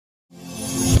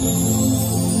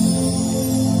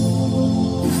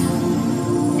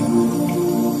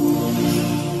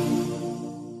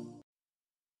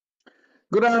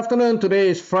Good afternoon. Today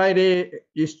is Friday.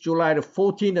 It's July the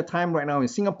 14th. The time right now in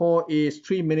Singapore is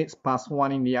 3 minutes past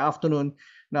 1 in the afternoon.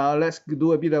 Now let's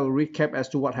do a bit of a recap as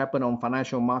to what happened on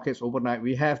financial markets overnight.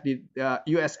 We have the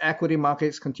U.S. equity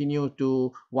markets continue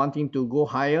to wanting to go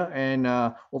higher, and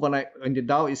overnight in the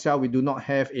Dow itself, we do not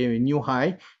have a new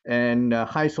high, and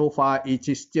high so far it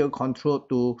is still controlled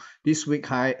to this week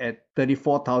high at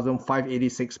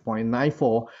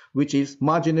 34,586.94, which is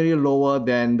marginally lower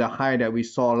than the high that we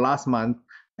saw last month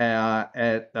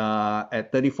at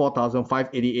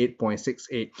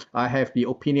 34,588.68. I have the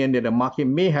opinion that the market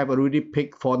may have already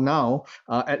peaked for now,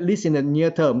 at least in the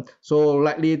near term. So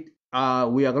likely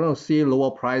we are going to see lower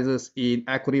prices in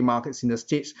equity markets in the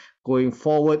States going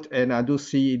forward, and I do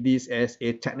see this as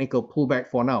a technical pullback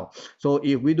for now. So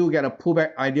if we do get a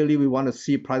pullback, ideally we want to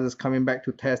see prices coming back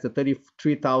to test the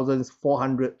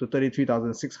 33,400 to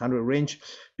 33,600 range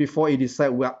before you decide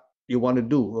what you want to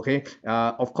do. Okay,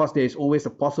 of course there is always a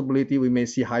possibility we may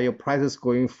see higher prices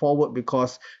going forward,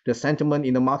 because the sentiment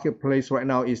in the marketplace right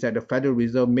now is that the Federal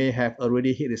Reserve may have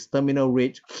already hit its terminal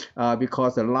rate,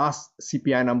 because the last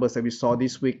CPI numbers that we saw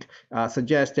this week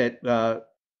suggest that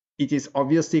it is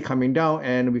obviously coming down,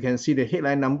 and we can see the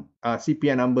headline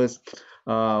CPI numbers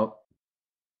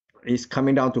is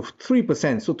coming down to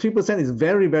 3%. So 3% is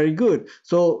very, very good.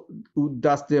 So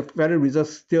does the Federal Reserve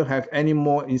still have any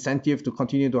more incentive to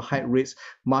continue to hike rates?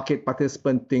 Market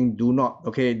participants do not.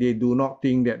 Okay, they do not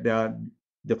think that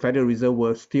the Federal Reserve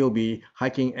will still be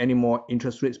hiking any more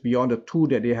interest rates beyond the two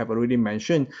that they have already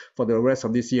mentioned for the rest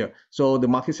of this year. So the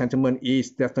market sentiment is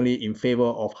definitely in favor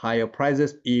of higher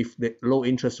prices if the low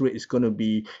interest rate is going to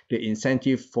be the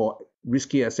incentive for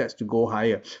risky assets to go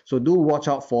higher. So do watch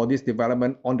out for this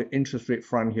development on the interest rate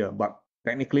front here. But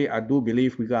technically, I do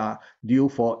believe we are due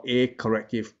for a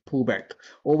corrective pullback.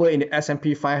 Over in the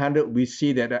S&P 500, we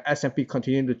see that the S&P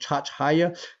continuing to charge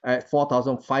higher at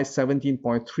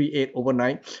 4,517.38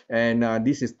 overnight, and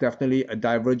this is definitely a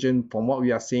divergence from what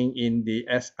we are seeing in the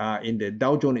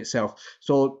Dow Jones itself.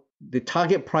 So the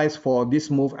target price for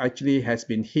this move actually has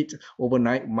been hit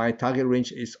overnight. My target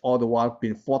range is all the while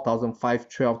been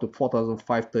 4,512 to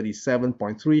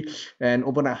 4,537.3, and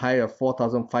overnight high of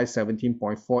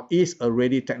 4,517.4 is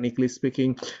already, technically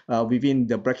speaking, within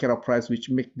the bracket of price,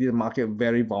 which make the market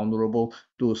very vulnerable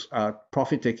to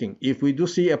profit taking. If we do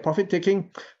see a profit taking,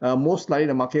 most likely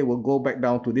the market will go back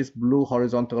down to this blue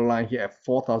horizontal line here at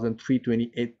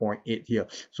 4,328.8 here.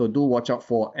 So do watch out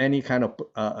for any kind of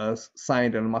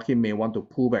sign that the market may want to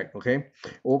pull back. Okay,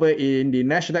 over in the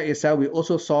Nasdaq itself, we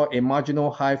also saw a marginal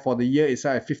high for the year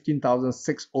itself at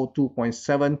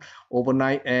 15,602.7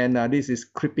 overnight, and this is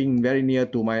creeping very near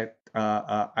to my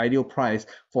ideal price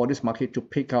for this market to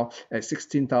pick out at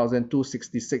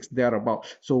 16,266 thereabout.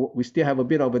 So we still have a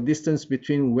bit of a distance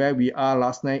between where we are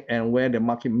last night and where the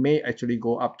market may actually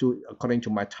go up to, according to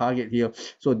my target here.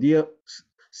 So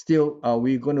still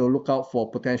we're going to look out for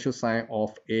potential sign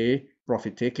of a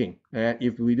profit taking. And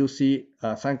if we do see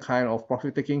some kind of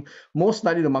profit taking, most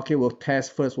likely the market will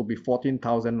test first will be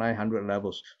 14,900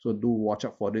 levels. So do watch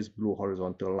out for this blue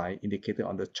horizontal line indicated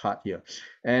on the chart here.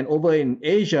 And over in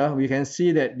Asia, we can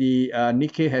see that the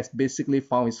Nikkei has basically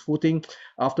found its footing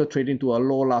after trading to a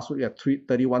low last week at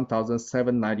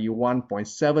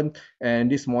 31,791.7,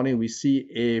 and this morning we see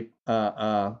a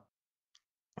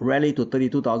rally to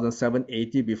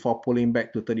 32,780 before pulling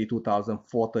back to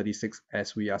 32,436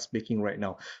 as we are speaking right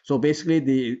now. So basically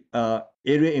the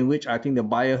area in which I think the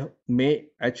buyer may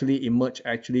actually emerge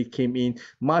actually came in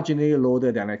marginally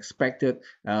lower than expected.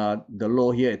 The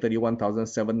low here at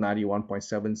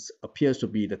 31,791.7 appears to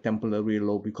be the temporary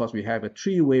low, because we have a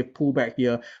three-wave pullback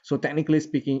here. So technically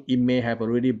speaking, it may have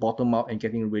already bottomed out and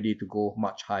getting ready to go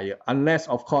much higher, unless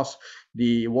of course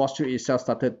the Wall Street itself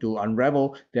started to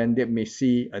unravel, then they may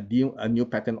see a new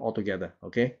pattern altogether.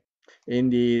 Okay,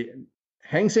 in the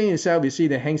Hang Seng itself, we see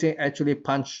the Hang Seng actually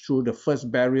punched through the first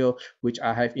barrier, which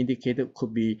I have indicated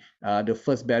could be the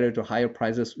first barrier to higher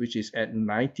prices, which is at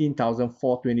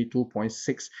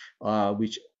 19,422.6,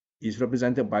 which is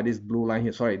represented by this blue line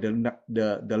here. Sorry, the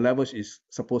leverage is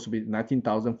supposed to be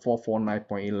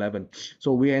 19,449.11.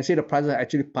 So we can see the prices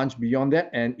actually punched beyond that,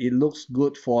 and it looks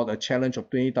good for the challenge of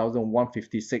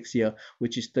 20,156 here,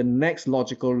 which is the next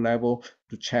logical level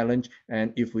to challenge.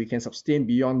 And if we can sustain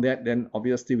beyond that, then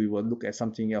obviously we will look at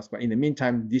something else. But in the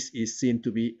meantime, this is seen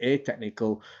to be a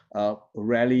technical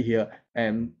rally here,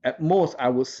 and at most I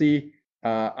would see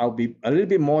I'll be a little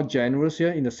bit more generous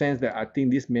here, in the sense that I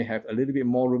think this may have a little bit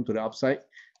more room to the upside,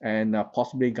 and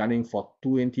possibly gunning for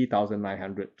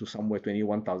 20,900 to somewhere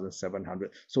 21,700.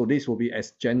 So this will be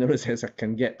as generous as I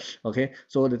can get. Okay,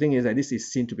 so the thing is that this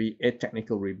is seen to be a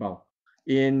technical rebound.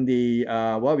 in the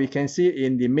what we can see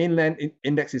in the mainland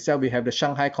index itself, we have the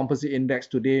Shanghai Composite Index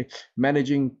today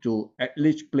managing to at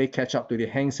least play catch up to the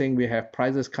Hang Seng. We have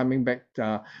prices coming back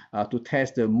to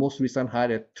test the most recent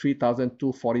high at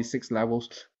 3,246 levels,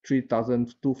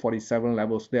 3,247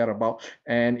 levels thereabout.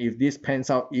 And if this pans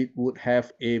out, it would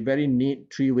have a very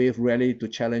neat three-wave rally to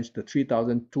challenge the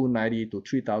 3,290 to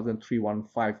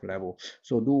 3,315 level.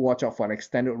 So do watch out for an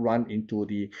extended run into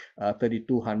the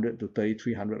 3,200 to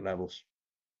 3,300 levels.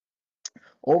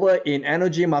 Over in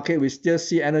energy market, we still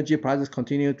see energy prices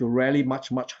continue to rally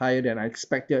much higher than I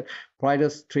expected.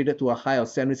 Prices traded to a high of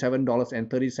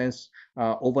 $77.30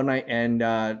 overnight, and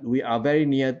we are very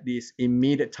near this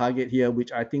immediate target here,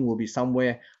 which I think will be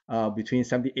somewhere between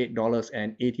 $78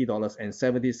 and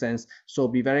 $80.70. So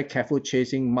be very careful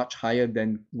chasing much higher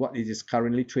than what it is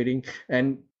currently trading.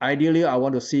 And ideally, I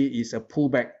want to see is a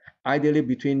pullback, ideally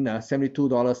between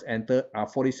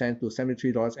 $72.40 to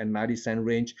 $73.90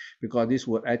 range, because this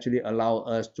would actually allow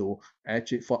us to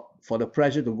actually for the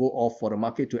pressure to go off, for the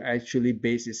market to actually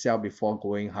base itself before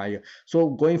going higher. So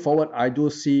going forward, I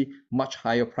do see much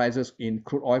higher prices in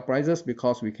crude oil prices,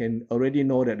 because we can already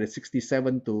know that the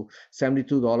 $67 to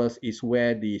 $72 is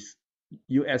where the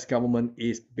US government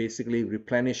is basically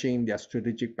replenishing their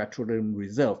strategic petroleum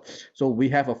reserve. So we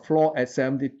have a floor at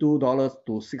 $72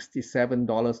 to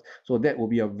 $67. So that will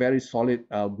be a very solid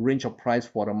range of price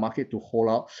for the market to hold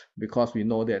out, because we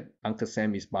know that Uncle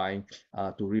Sam is buying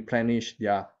to replenish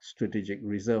their strategic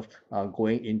reserve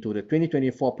going into the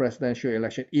 2024 presidential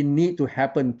election. It needs to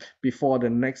happen before the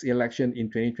next election in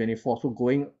 2024. So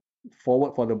going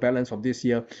forward for the balance of this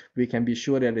year, we can be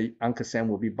sure that the Uncle Sam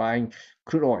will be buying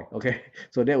crude oil. Okay,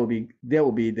 so that will be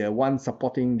the one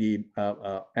supporting the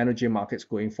energy markets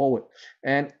going forward.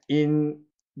 And in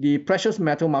the precious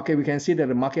metal market, we can see that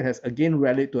the market has again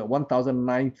rallied to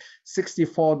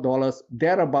 $1,964,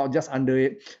 thereabout, just under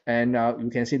it. And you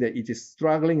can see that it is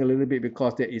struggling a little bit,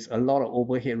 because there is a lot of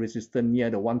overhead resistance near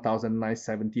the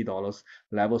 $1,970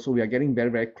 level. So we are getting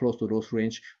very close to those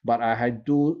range. But I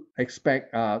do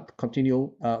expect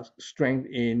continued strength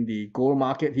in the gold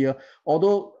market here.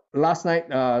 Although last night,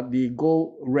 the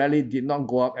gold rally did not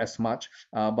go up as much,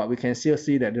 but we can still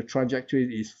see that the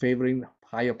trajectory is favoring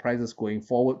higher prices going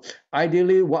forward.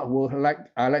 Ideally, what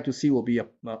I like to see will be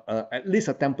at least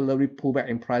a temporary pullback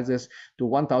in prices to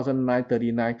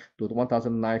 1,939 to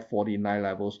 1,949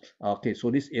 levels. Okay,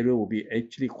 so this area will be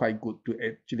actually quite good to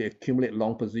actually accumulate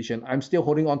long position. I'm still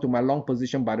holding on to my long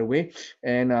position, by the way,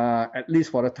 and at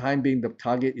least for the time being, the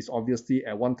target is obviously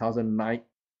at 1,984.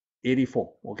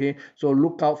 Okay, so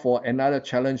look out for another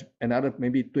challenge, another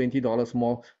maybe $20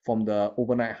 more from the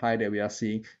overnight high that we are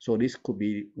seeing. So this could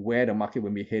be where the market will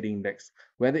be heading next.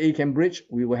 Whether it can bridge,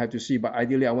 we will have to see, but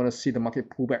ideally I want to see the market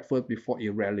pull back first before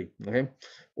it rally. Okay,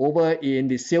 over in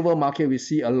the silver market, we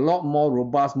see a lot more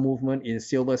robust movement in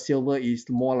silver. Silver is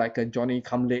more like a Johnny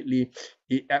come lately.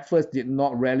 It at first did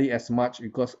not rally as much,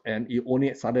 and it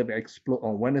only started to explode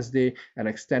on Wednesday and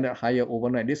extended higher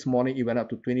overnight. This morning it went up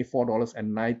to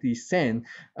 $24.90,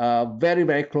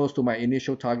 very close to my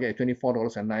initial target at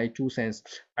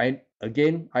 $24.92.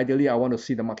 Again, ideally, I want to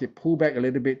see the market pull back a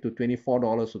little bit to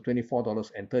 $24 to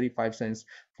 $24.35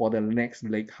 for the next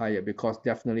leg higher, because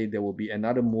definitely there will be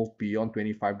another move beyond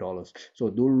 $25.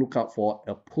 So do look out for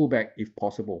a pullback if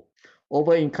possible.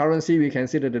 Over in currency, we can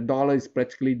see that the dollar is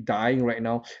practically dying right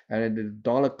now, and the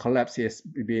dollar collapse has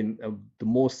been the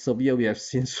most severe we have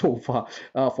seen so far.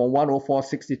 From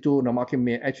 104.62, the market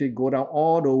may actually go down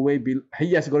all the way below.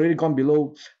 He has already gone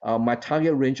below my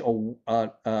target range of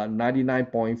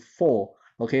 99.4.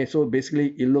 Okay, so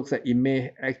basically it looks like it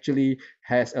may actually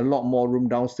has a lot more room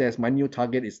downstairs. My new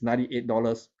target is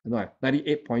 $98, no,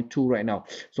 98.2 right now.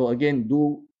 So again,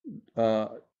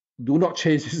 do not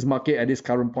chase this market at this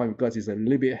current point, because it's a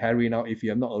little bit hairy now if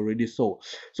you have not already sold.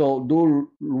 So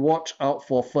do watch out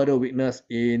for further weakness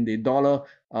in the dollar,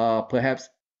 perhaps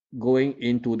going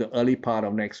into the early part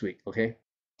of next week. Okay.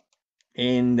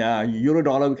 In euro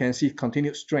dollar, we can see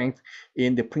continued strength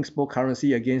in the principal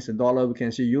currency against the dollar. We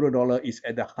can see euro dollar is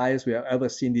at the highest we have ever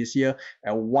seen this year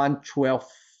at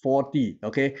 112.40.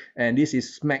 Okay, and this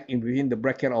is smack in between the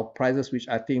bracket of prices, which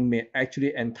I think may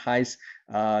actually entice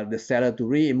the seller to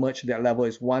re-emerge. That level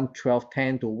is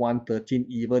 112.10 to 113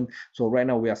 even. So right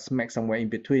now we are smack somewhere in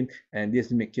between, and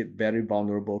this makes it very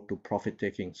vulnerable to profit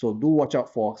taking. So do watch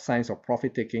out for signs of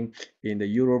profit taking in the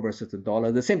euro versus the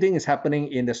dollar. The same thing is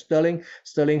happening in the sterling.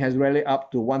 Sterling has rallied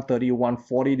up to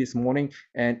 131.40 this morning,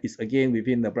 and it's again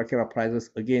within the bracket of prices.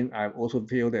 Again, I also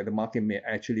feel that the market may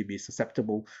actually be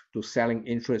susceptible to selling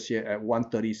interest here at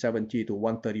 130.70 to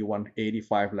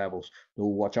 131.85 levels. So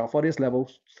watch out for these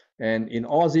levels. And in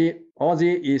Aussie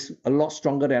is a lot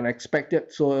stronger than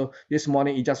expected. So this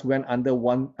morning it just went under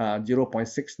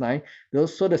 0.69.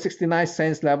 So the 69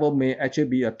 cents level may actually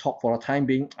be a top for the time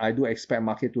being. I do expect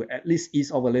market to at least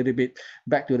ease off a little bit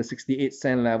back to the 68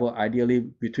 cent level, ideally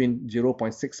between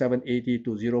 0.6780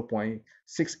 to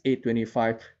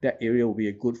 0.6825. That area will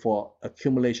be good for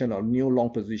accumulation of new long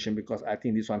position, because I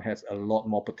think this one has a lot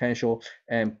more potential,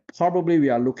 and probably we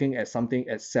are looking at something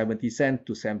at 70 cents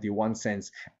to 71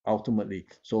 cents ultimately.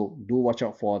 So do watch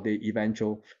out for the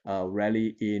eventual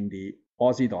rally in the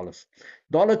Aussie dollars.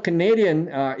 Dollar Canadian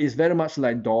is very much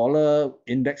like dollar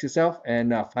index itself,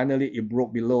 and finally it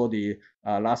broke below the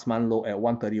last month low at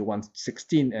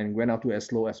 131.16 and went out to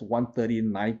as low as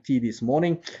 130.90 this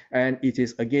morning, and it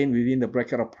is again within the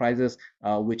bracket of prices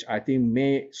which I think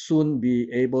may soon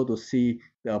be able to see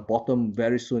the bottom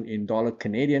very soon in dollar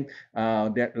Canadian.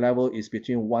 That level is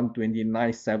between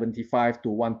 129.75 to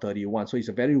 131, so it's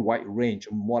a very wide range,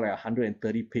 more like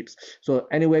 130 pips. So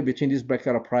anywhere between this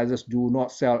bracket of prices, do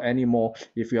not sell anymore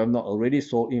if you have not already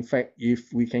sold. In fact,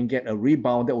 if we can get a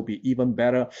rebound, that would be even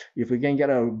better. If we can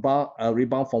get a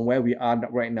rebound from where we are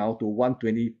right now to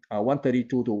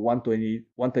 132 to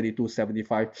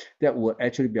 132.75, that will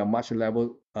actually be a much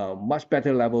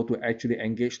better level to actually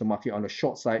engage the market on the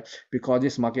short side, because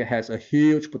this market has a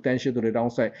huge potential to the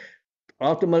downside.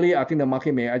 Ultimately, I think the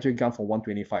market may actually come for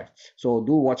 125. So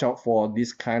do watch out for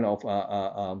this kind of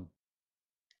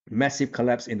massive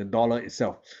collapse in the dollar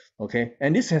itself. Okay,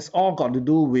 and this has all got to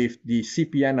do with the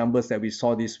CPI numbers that we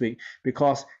saw this week,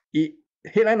 because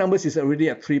headline numbers is already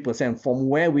at 3%. From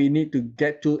where we need to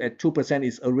get to at 2%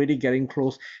 is already getting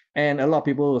close. And a lot of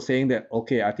people were saying that,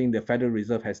 okay, I think the Federal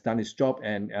Reserve has done its job,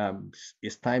 and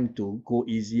it's time to go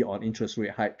easy on interest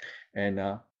rate hike. And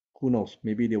who knows,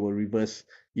 maybe they will reverse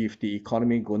if the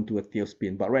economy go into a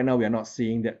tailspin. But right now we are not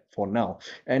seeing that for now.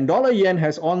 And dollar yen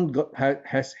has gone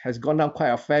down quite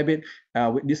a fair bit.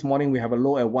 This morning we have a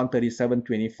low at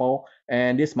 137.24,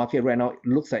 and this market right now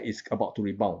looks like it's about to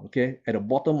rebound. Okay, at the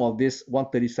bottom of this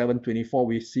 137.24,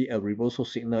 we see a reversal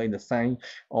signal in the sign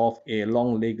of a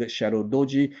long-legged shadow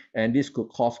doji, and this could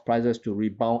cause prices to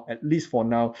rebound, at least for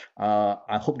now.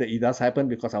 I hope that it does happen,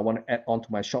 because I want to add on to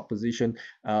my short position.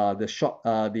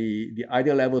 The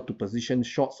ideal level to position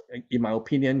shorts, in my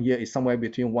opinion, here is somewhere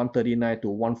between 139 to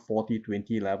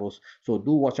 140.20 levels. So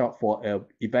do watch out for an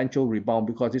eventual rebound,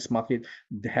 because this market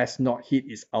has not hit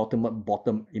its ultimate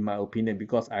bottom, in my opinion,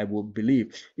 because I will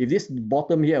believe if this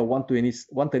bottom here at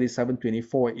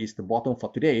 137.24 is the bottom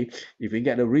for today, if we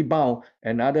get a rebound,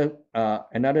 another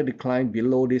decline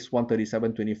below this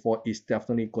 137.24 is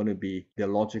definitely going to be the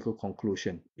logical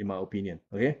conclusion, in my opinion.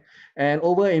 Okay, and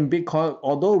over in Bitcoin,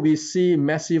 although we see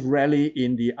massive rally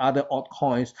in the other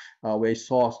altcoins, we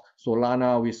saw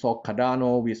Solana, we saw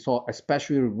Cardano, we saw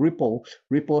especially Ripple.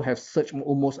 Ripple have surged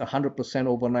almost 100%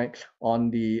 overnight on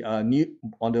the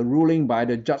ruling by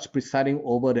the judge presiding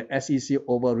over the SEC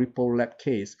over Ripple Lab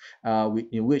case,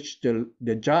 in which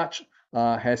the judge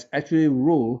has actually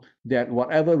ruled that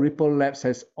whatever Ripple Labs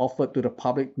has offered to the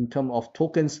public in terms of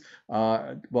tokens,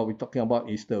 what we're talking about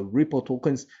is the Ripple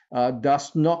tokens,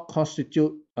 does not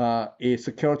constitute a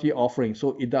security offering.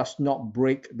 So it does not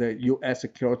break the US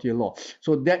security law.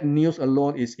 So that news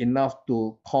alone is enough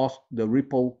to cause the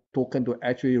Ripple token to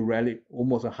actually rally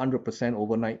almost 100%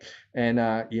 overnight. And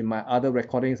in my other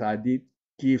recordings, I did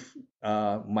give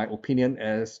my opinion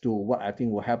as to what I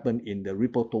think will happen in the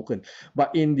Ripple token.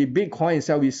 But in the Bitcoin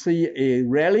itself, we see a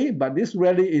rally, but this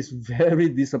rally is very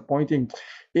disappointing.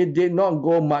 It did not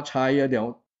go much higher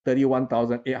than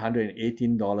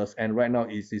 $31,818, and right now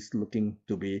it is looking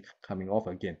to be coming off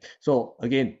again. So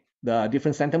again, the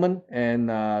different sentiment, and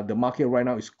the market right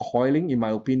now is coiling, in my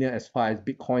opinion, as far as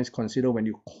Bitcoin is considered. When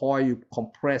you coil, you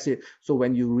compress it. So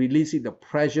when you release it, the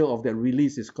pressure of the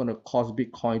release is going to cause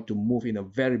Bitcoin to move in a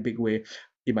very big way,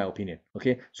 in my opinion.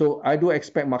 Okay, so I do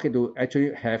expect market to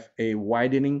actually have a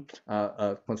widening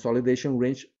consolidation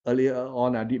range. Earlier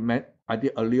on, I did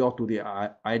allude to the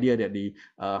idea that the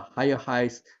higher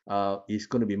highs is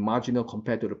going to be marginal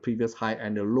compared to the previous high,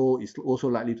 and the low is also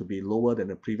likely to be lower than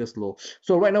the previous low.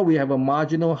 So right now we have a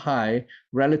marginal high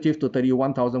relative to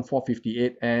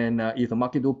 31,458, and if the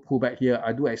market do pull back here,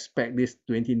 I do expect this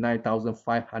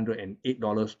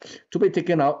 $29,508 to be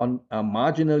taken out on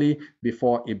marginally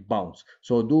before it bounces.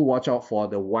 So do watch out for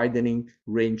the widening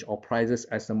range of prices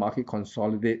as the market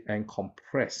consolidate and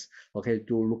compress. Okay,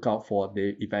 to look out for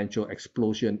the eventual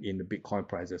explosion in the Bitcoin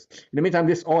prices. In the meantime,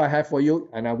 this is all I have for you,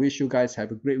 and I wish you guys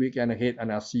have a great weekend ahead,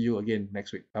 and I'll see you again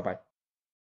next week. Bye-bye.